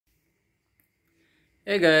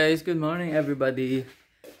Hey guys, good morning everybody.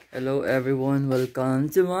 Hello everyone, welcome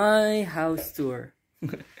to my house tour.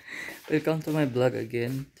 Welcome to my vlog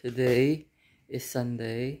again. Today is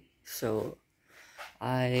Sunday, so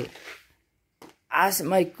I asked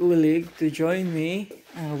my colleague to join me.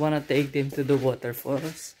 I wanna take them to the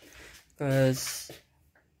waterfalls because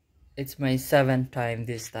it's my 7th time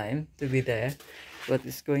this time to be there, but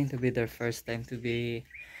it's going to be their first time to be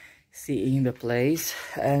seeing the place.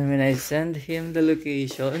 And when I sent him the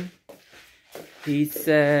location, he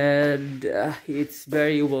said it's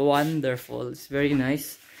very wonderful, it's very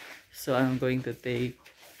nice. So I'm going to take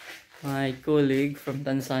my colleague from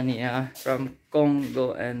Tanzania, from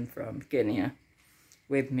Congo, and from Kenya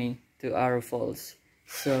with me to Aruu Falls.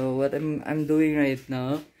 So what I'm doing right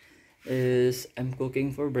now is I'm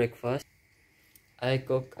cooking for breakfast. I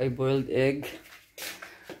boiled egg.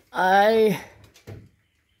 I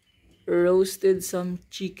roasted some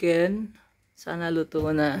chicken. Sana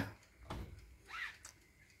luto na.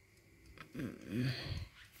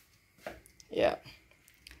 Yeah.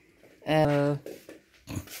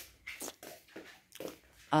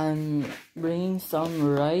 I'm bringing some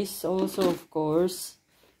rice also, of course,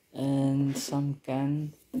 and some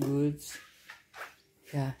canned goods.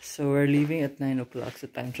 Yeah, so we're leaving at 9 o'clock. So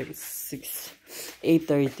time check is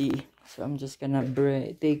 8:30. So I'm just gonna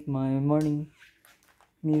take my morning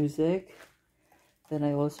music. Then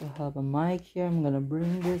I also have a mic here. I'm gonna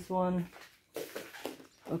bring this one.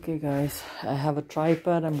 Okay guys, I have a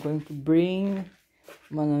tripod. I'm going to bring.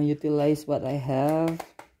 I'm gonna utilize what I have.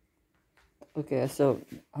 Okay, so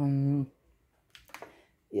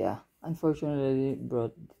yeah, unfortunately I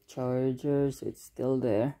brought the charger, so it's still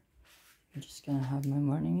there. I'm just gonna have my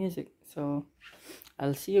morning music, so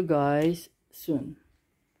I'll see you guys soon.